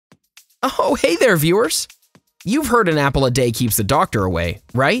Oh, hey there, viewers! You've heard an apple a day keeps the doctor away,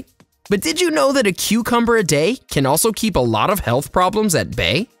 right? But did you know that a cucumber a day can also keep a lot of health problems at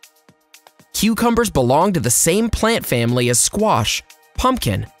bay? Cucumbers belong to the same plant family as squash,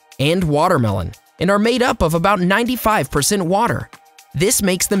 pumpkin, and watermelon, and are made up of about 95% water. This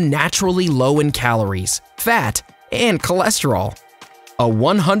makes them naturally low in calories, fat, and cholesterol. A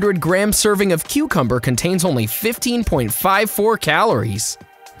 100-gram serving of cucumber contains only 15.54 calories.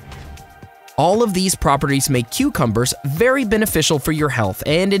 All of these properties make cucumbers very beneficial for your health,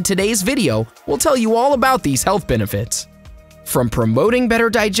 and in today's video, we'll tell you all about these health benefits. From promoting better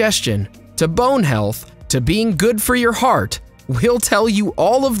digestion, to bone health, to being good for your heart, we'll tell you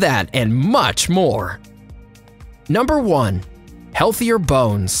all of that and much more. Number 1. Healthier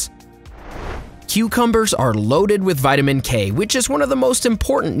bones. Cucumbers are loaded with vitamin K, which is one of the most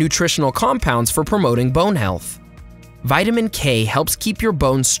important nutritional compounds for promoting bone health. Vitamin K helps keep your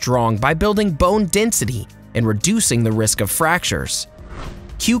bones strong by building bone density and reducing the risk of fractures.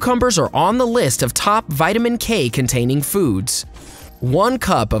 Cucumbers are on the list of top vitamin K containing foods. 1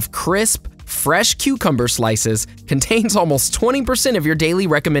 cup of crisp, fresh cucumber slices contains almost 20% of your daily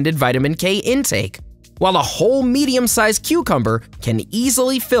recommended vitamin K intake, while a whole medium-sized cucumber can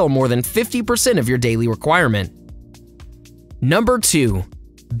easily fill more than 50% of your daily requirement. Number 2.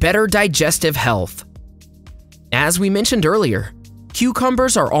 Better digestive health. As we mentioned earlier,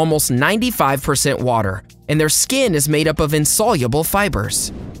 cucumbers are almost 95% water, and their skin is made up of insoluble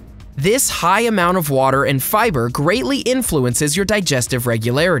fibers. This high amount of water and fiber greatly influences your digestive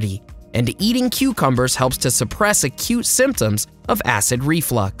regularity, and eating cucumbers helps to suppress acute symptoms of acid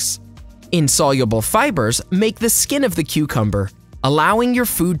reflux. Insoluble fibers make the skin of the cucumber, allowing your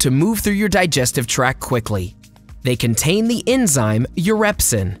food to move through your digestive tract quickly. They contain the enzyme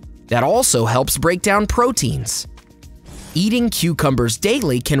urepsin that also helps break down proteins. Eating cucumbers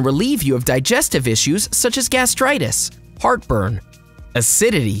daily can relieve you of digestive issues such as gastritis, heartburn,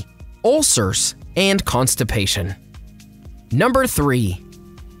 acidity, ulcers, and constipation. Number 3.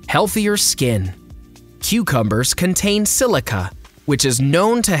 Healthier skin. Cucumbers contain silica, which is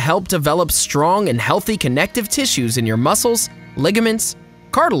known to help develop strong and healthy connective tissues in your muscles, ligaments,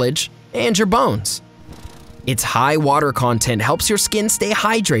 cartilage, and your bones. Its high water content helps your skin stay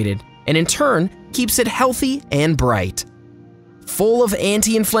hydrated and in turn keeps it healthy and bright. Full of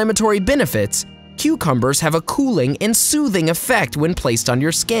anti-inflammatory benefits, cucumbers have a cooling and soothing effect when placed on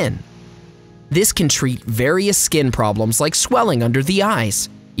your skin. This can treat various skin problems like swelling under the eyes,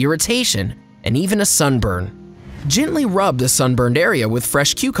 irritation, and even a sunburn. Gently rub the sunburned area with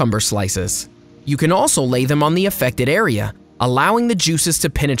fresh cucumber slices. You can also lay them on the affected area, allowing the juices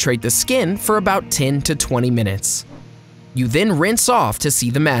to penetrate the skin for about 10 to 20 minutes. You then rinse off to see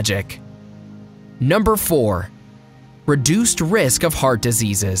the magic. Number 4. Reduced risk of heart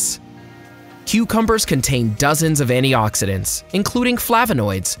diseases. Cucumbers contain dozens of antioxidants, including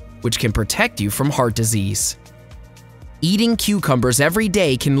flavonoids, which can protect you from heart disease. Eating cucumbers every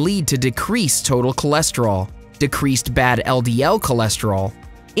day can lead to decreased total cholesterol, decreased bad LDL cholesterol,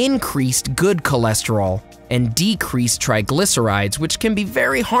 increased good cholesterol, and decreased triglycerides, which can be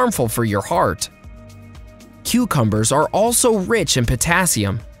very harmful for your heart. Cucumbers are also rich in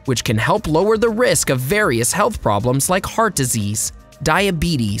potassium, which can help lower the risk of various health problems like heart disease,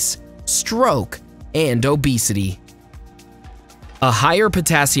 diabetes, stroke, and obesity. A higher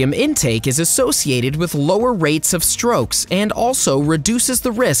potassium intake is associated with lower rates of strokes and also reduces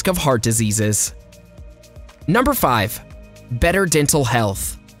the risk of heart diseases. Number 5. Better dental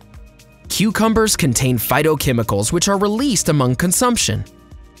health. Cucumbers contain phytochemicals which are released among consumption.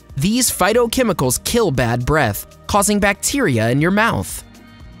 These phytochemicals kill bad breath, causing bacteria in your mouth.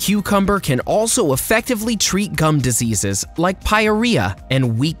 Cucumber can also effectively treat gum diseases like pyorrhea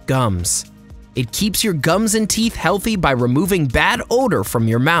and weak gums. It keeps your gums and teeth healthy by removing bad odor from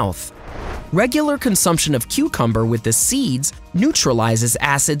your mouth. Regular consumption of cucumber with the seeds neutralizes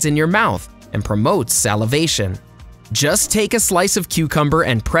acids in your mouth and promotes salivation. Just take a slice of cucumber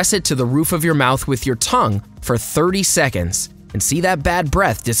and press it to the roof of your mouth with your tongue for 30 seconds and see that bad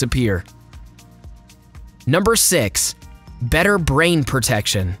breath disappear. Number 6. Better brain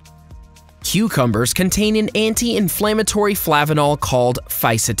protection. Cucumbers contain an anti-inflammatory flavanol called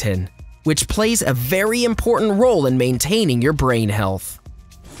fisetin, which plays a very important role in maintaining your brain health.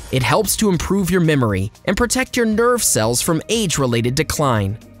 It helps to improve your memory and protect your nerve cells from age-related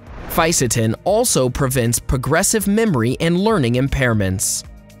decline. Fisetin also prevents progressive memory and learning impairments.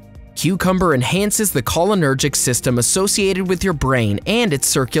 Cucumber enhances the cholinergic system associated with your brain and its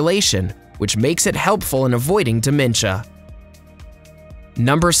circulation, which makes it helpful in avoiding dementia.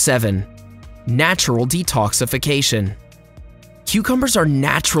 Number 7. Natural detoxification. Cucumbers are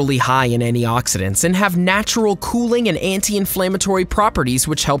naturally high in antioxidants and have natural cooling and anti-inflammatory properties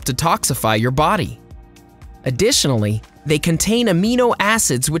which help detoxify your body. Additionally, they contain amino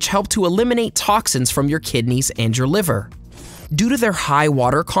acids which help to eliminate toxins from your kidneys and your liver. Due to their high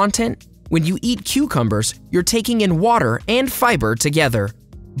water content, when you eat cucumbers, you're taking in water and fiber together,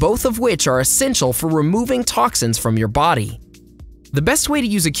 both of which are essential for removing toxins from your body. The best way to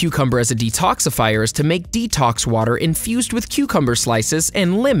use a cucumber as a detoxifier is to make detox water infused with cucumber slices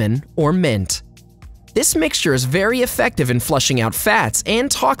and lemon or mint. This mixture is very effective in flushing out fats and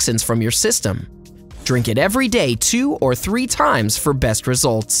toxins from your system. Drink it every day 2 or 3 times for best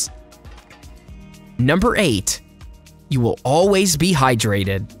results. Number 8. You will always be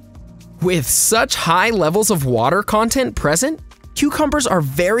hydrated. With such high levels of water content present, cucumbers are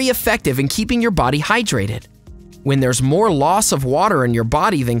very effective in keeping your body hydrated. When there's more loss of water in your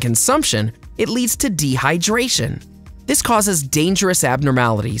body than consumption, it leads to dehydration. This causes dangerous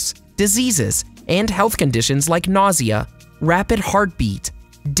abnormalities, diseases, and health conditions like nausea, rapid heartbeat,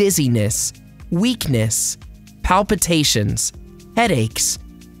 dizziness, weakness, palpitations, headaches.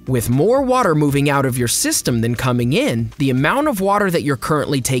 With more water moving out of your system than coming in, the amount of water that you're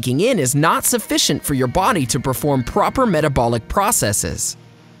currently taking in is not sufficient for your body to perform proper metabolic processes.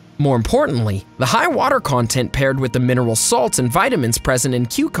 More importantly, the high water content paired with the mineral salts and vitamins present in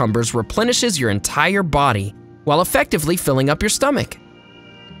cucumbers replenishes your entire body while effectively filling up your stomach.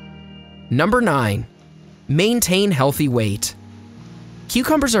 Number 9. Maintain healthy weight.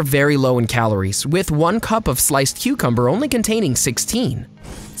 Cucumbers are very low in calories, with 1 cup of sliced cucumber only containing 16.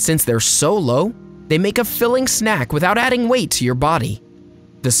 Since they're so low, they make a filling snack without adding weight to your body.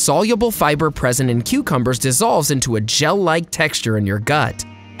 The soluble fiber present in cucumbers dissolves into a gel-like texture in your gut,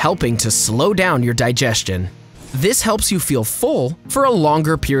 helping to slow down your digestion. This helps you feel full for a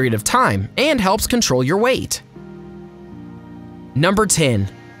longer period of time and helps control your weight. Number 10.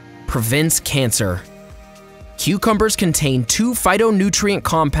 Prevents cancer. Cucumbers contain 2 phytonutrient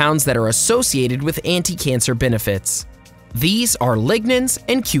compounds that are associated with anti-cancer benefits. These are lignans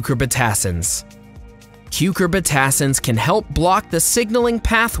and cucurbitacins. Cucurbitacins can help block the signaling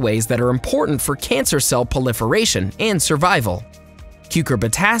pathways that are important for cancer cell proliferation and survival.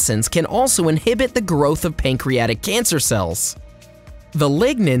 Cucurbitacins can also inhibit the growth of pancreatic cancer cells. The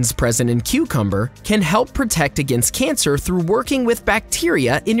lignans present in cucumber can help protect against cancer through working with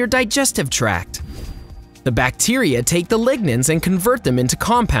bacteria in your digestive tract. The bacteria take the lignans and convert them into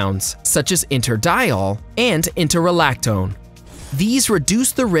compounds, such as interdiol and interlactone. These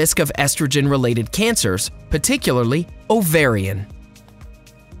reduce the risk of estrogen-related cancers, particularly ovarian.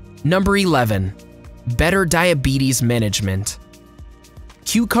 Number 11. Better diabetes management.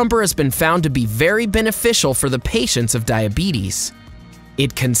 Cucumber has been found to be very beneficial for the patients of diabetes.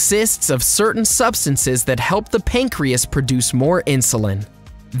 It consists of certain substances that help the pancreas produce more insulin.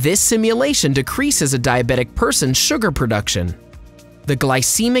 This stimulation decreases a diabetic person's sugar production. The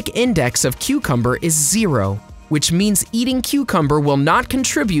glycemic index of cucumber is 0, which means eating cucumber will not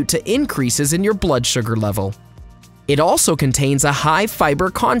contribute to increases in your blood sugar level. It also contains a high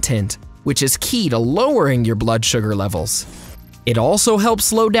fiber content, which is key to lowering your blood sugar levels. It also helps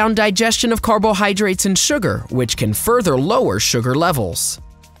slow down digestion of carbohydrates and sugar, which can further lower sugar levels.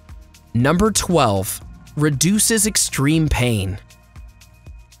 Number 12. Reduces extreme pain.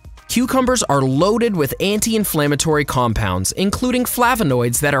 Cucumbers are loaded with anti-inflammatory compounds, including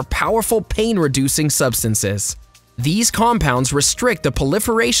flavonoids that are powerful pain-reducing substances. These compounds restrict the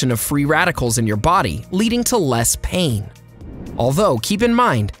proliferation of free radicals in your body, leading to less pain. Although, keep in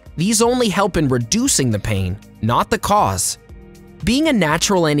mind, these only help in reducing the pain, not the cause. Being a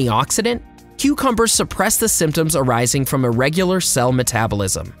natural antioxidant, cucumbers suppress the symptoms arising from irregular cell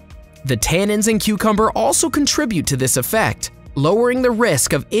metabolism. The tannins in cucumber also contribute to this effect, lowering the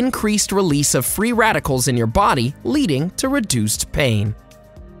risk of increased release of free radicals in your body, leading to reduced pain.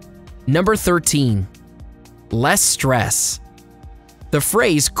 Number 13. Less stress. The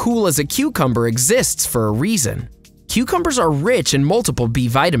phrase "cool as a cucumber" exists for a reason. Cucumbers are rich in multiple B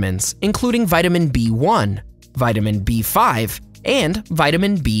vitamins, including vitamin B1, vitamin B5, and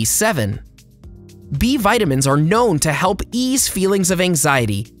vitamin B7. B vitamins are known to help ease feelings of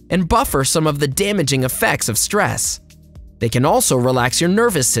anxiety and buffer some of the damaging effects of stress. They can also relax your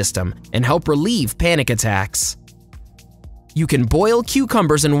nervous system and help relieve panic attacks. You can boil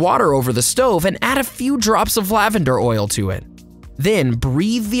cucumbers in water over the stove and add a few drops of lavender oil to it. Then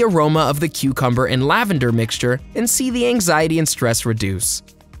breathe the aroma of the cucumber and lavender mixture and see the anxiety and stress reduce.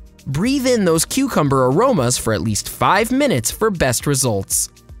 Breathe in those cucumber aromas for at least 5 minutes for best results.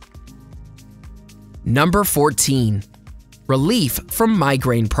 Number 14. Relief from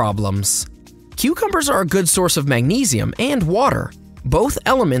migraine problems. Cucumbers are a good source of magnesium and water. Both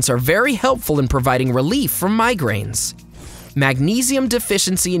elements are very helpful in providing relief from migraines. Magnesium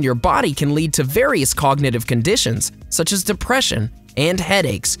deficiency in your body can lead to various cognitive conditions, such as depression and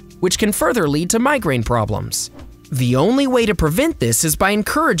headaches, which can further lead to migraine problems. The only way to prevent this is by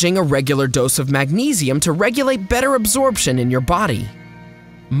encouraging a regular dose of magnesium to regulate better absorption in your body.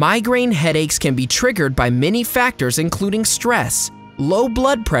 Migraine headaches can be triggered by many factors including stress, low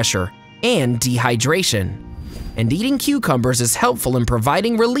blood pressure, and dehydration. And eating cucumbers is helpful in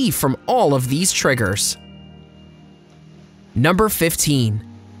providing relief from all of these triggers. Number 15.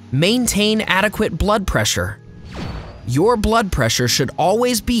 Maintain adequate blood pressure. Your blood pressure should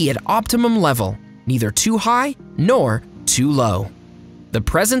always be at optimum level, neither too high nor too low. The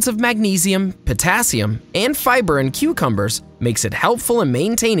presence of magnesium, potassium, and fiber in cucumbers makes it helpful in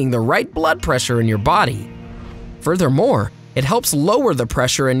maintaining the right blood pressure in your body. Furthermore, it helps lower the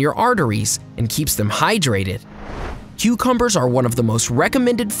pressure in your arteries and keeps them hydrated. Cucumbers are one of the most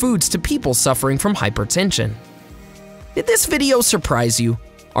recommended foods to people suffering from hypertension. Did this video surprise you?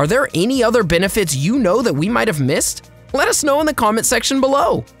 Are there any other benefits you know that we might have missed? Let us know in the comment section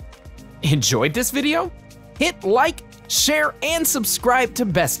below. Enjoyed this video? Hit like, share, and subscribe to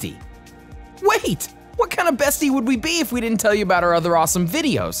Bestie. Wait, what kind of Bestie would we be if we didn't tell you about our other awesome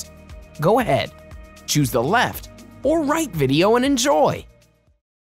videos? Go ahead, choose the left or right video and enjoy.